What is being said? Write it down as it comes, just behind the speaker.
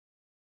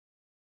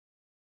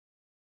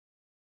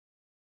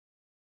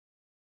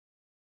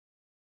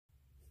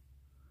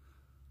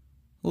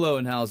Hello,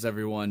 and how's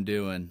everyone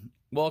doing?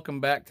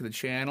 Welcome back to the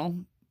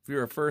channel. If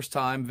you're a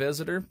first-time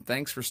visitor,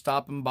 thanks for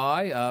stopping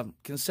by.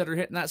 Consider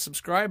hitting that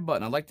subscribe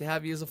button. I'd like to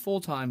have you as a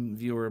full-time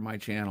viewer of my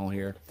channel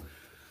here.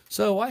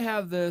 So I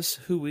have this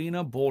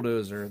Huina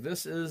bulldozer.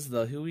 This is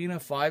the Huina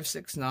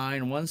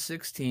 569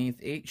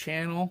 1/16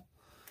 8-channel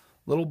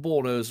little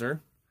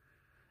bulldozer,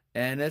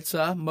 and it's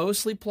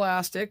mostly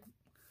plastic.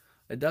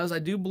 I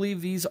do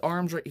believe these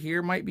arms right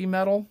here might be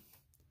metal,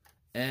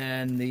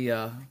 and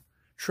the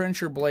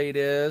trencher blade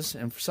is,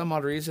 and for some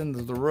odd reason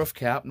the roof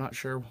cap, not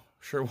sure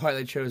why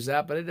they chose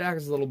that, but it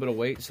adds a little bit of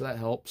weight, so that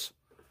helps.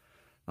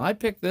 Now, I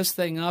picked this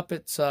thing up.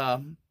 It's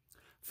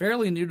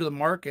fairly new to the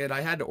market. I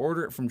had to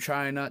order it from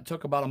China. It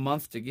took about a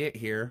month to get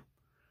here,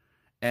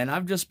 and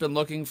I've just been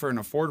looking for an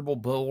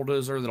affordable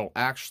bulldozer that'll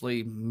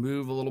actually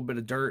move a little bit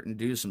of dirt and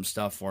do some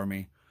stuff for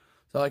me.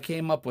 So I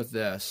came up with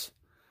this.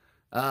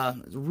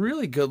 It's a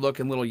really good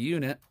looking little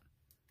unit.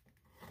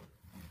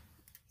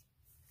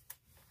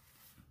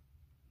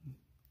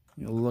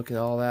 You'll look at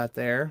all that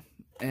there,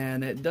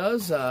 and it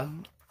does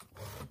have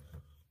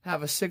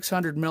a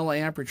 600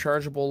 milliamp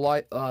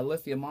rechargeable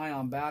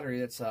lithium-ion battery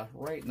that's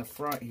right in the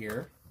front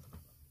here.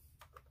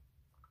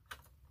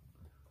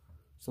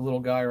 It's a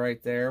little guy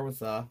right there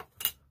with I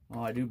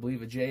do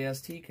believe a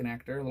JST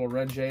connector, a little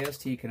red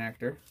JST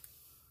connector.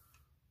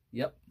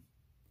 Yep.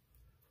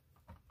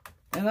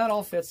 And that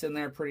all fits in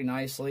there pretty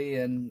nicely,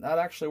 and that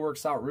actually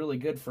works out really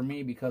good for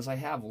me because I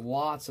have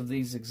lots of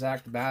these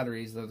exact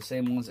batteries. They're the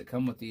same ones that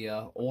come with the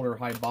older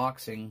high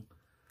boxing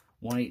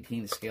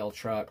 1/18 scale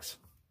trucks.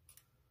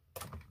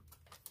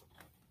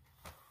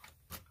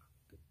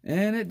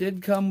 And it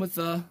did come with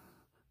the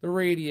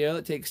radio.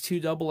 It takes 2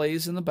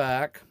 AA's in the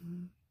back.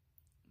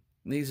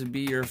 These would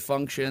be your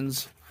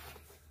functions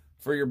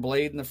for your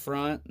blade in the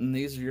front, and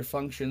these are your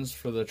functions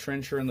for the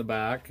trencher in the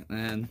back.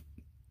 And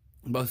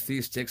both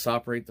these sticks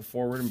operate the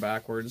forward and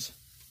backwards.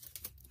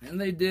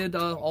 And they did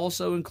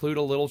also include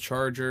a little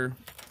charger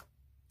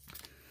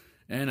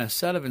and a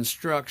set of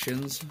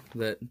instructions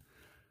that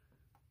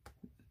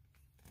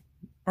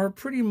are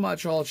pretty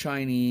much all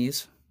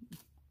Chinese.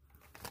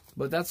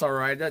 But that's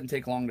alright. It doesn't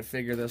take long to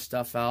figure this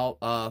stuff out.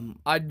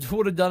 I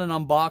would have done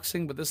an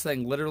unboxing, but this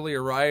thing literally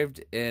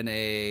arrived in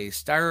a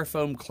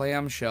styrofoam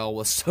clamshell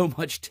with so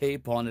much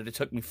tape on it, it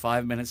took me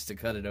 5 minutes to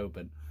cut it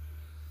open.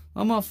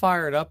 I'm going to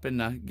fire it up and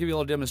give you a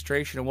little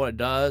demonstration of what it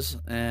does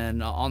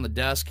and on the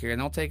desk here. And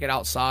I'll take it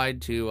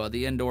outside to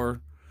the indoor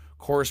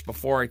course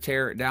before I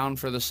tear it down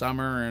for the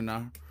summer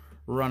and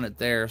run it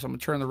there. So I'm going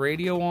to turn the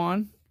radio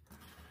on.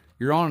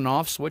 Your on and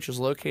off switch is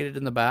located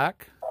in the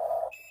back.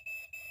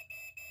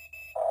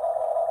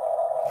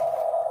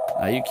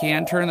 You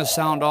can turn the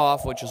sound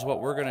off, which is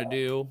what we're going to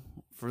do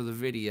for the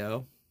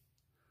video.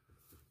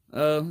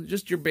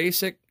 Just your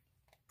basic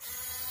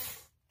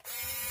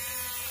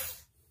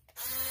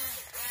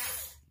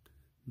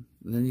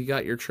And then you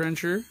got your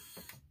trencher.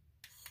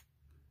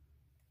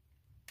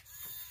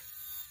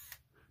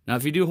 Now,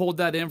 if you do hold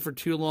that in for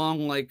too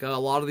long, like a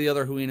lot of the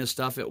other Huina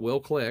stuff, it will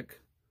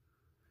click.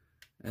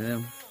 And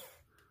then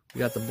we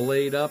got the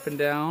blade up and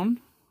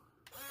down,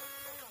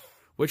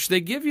 which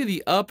they give you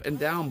the up and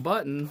down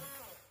button,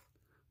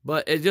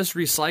 but it just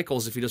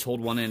recycles if you just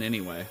hold one in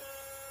anyway.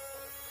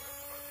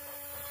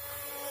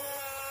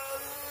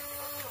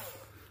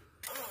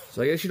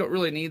 So I guess you don't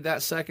really need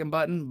that second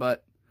button,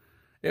 but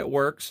it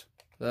works.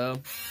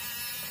 So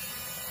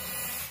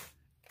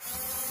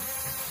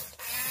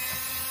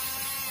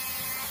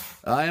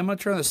I am going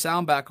to turn the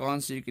sound back on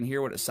so you can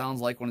hear what it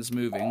sounds like when it's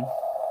moving.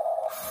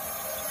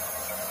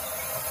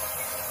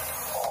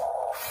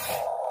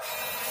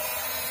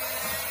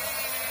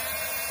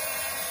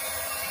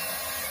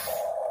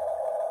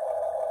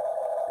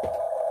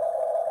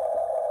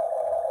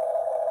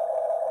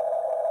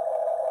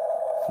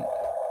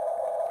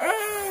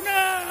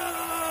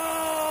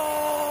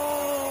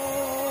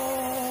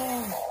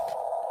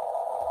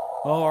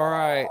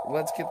 Alright,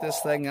 let's get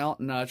this thing out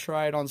and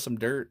try it on some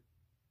dirt.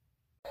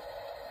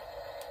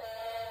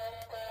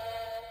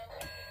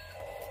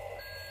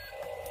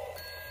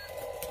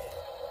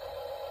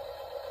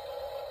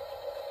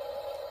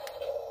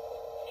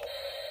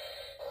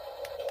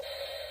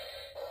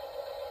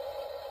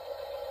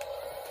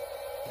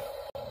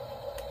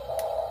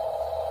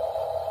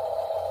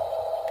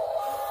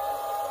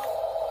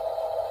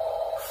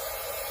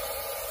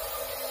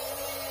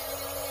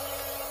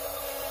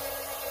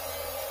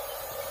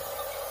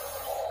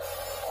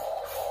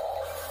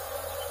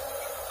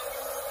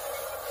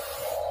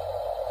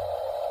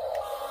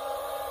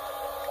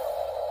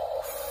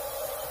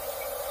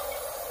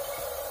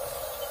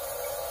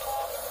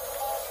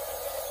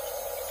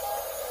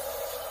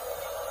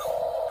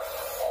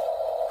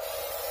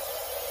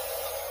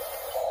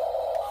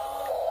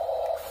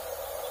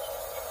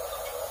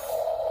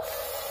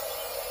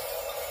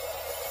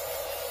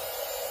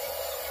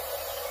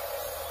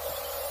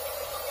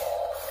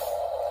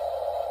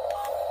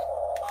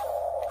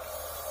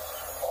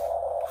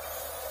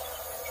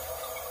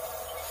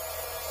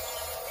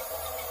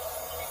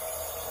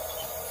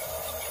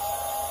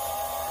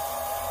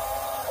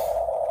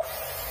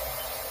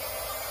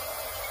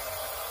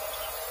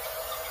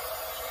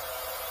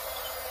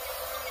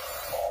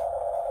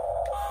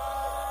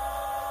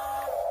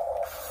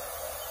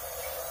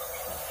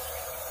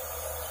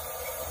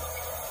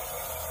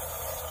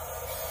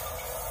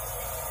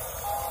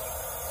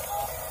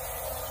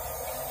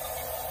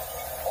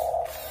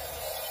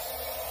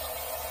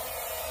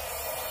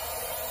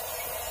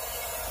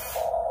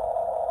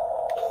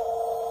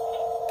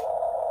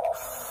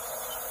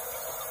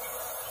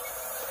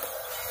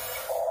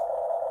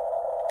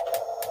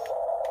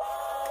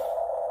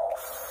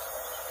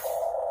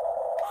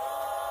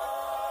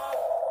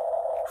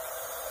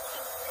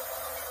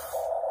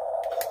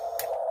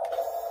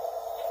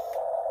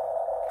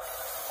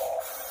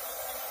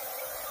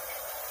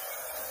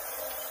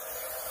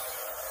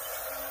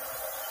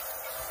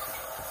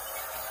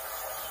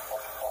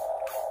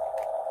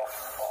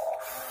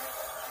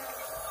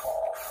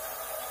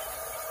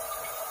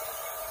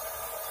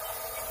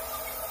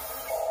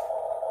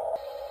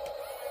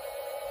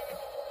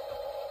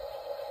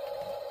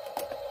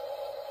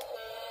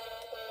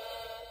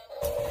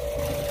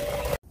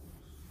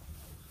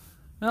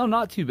 Well,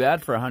 not too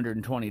bad for a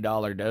 $120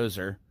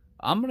 dozer.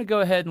 I'm going to go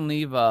ahead and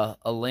leave a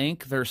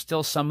link. There's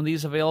still some of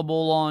these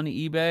available on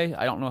eBay.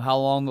 I don't know how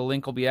long the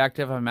link will be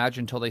active. I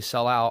imagine until they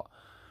sell out.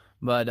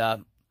 But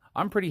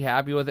I'm pretty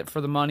happy with it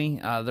for the money.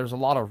 There's a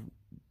lot of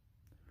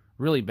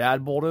really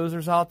bad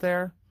bulldozers out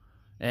there,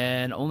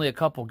 and only a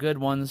couple good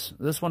ones.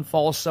 This one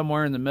falls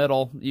somewhere in the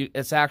middle.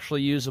 It's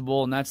actually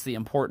usable, and that's the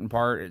important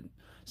part.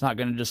 It's not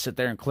going to just sit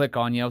there and click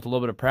on you. With a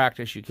little bit of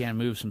practice, you can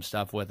move some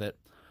stuff with it.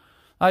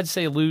 I'd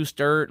say loose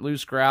dirt,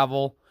 loose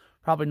gravel,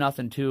 probably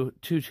nothing too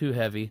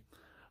heavy.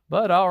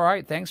 But all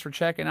right, thanks for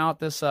checking out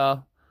this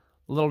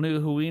little new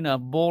Huina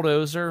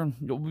bulldozer.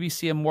 You'll be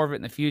seeing more of it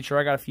in the future.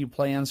 I got a few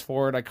plans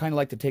for it. I kind of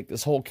like to take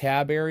this whole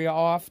cab area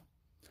off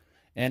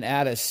and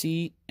add a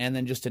seat and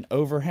then just an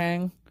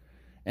overhang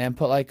and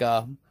put like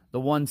the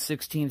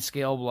 1/16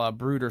 scale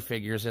brooder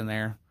figures in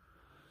there.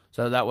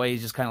 So that way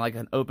it's just kind of like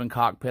an open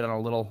cockpit on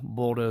a little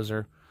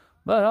bulldozer.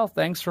 But well,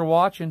 thanks for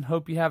watching.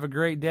 Hope you have a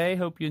great day.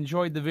 Hope you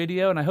enjoyed the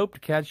video, and I hope to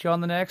catch you on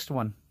the next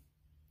one.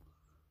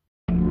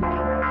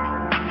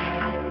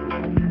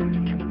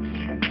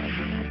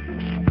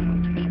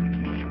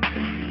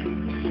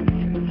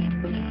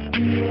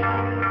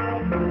 Yeah.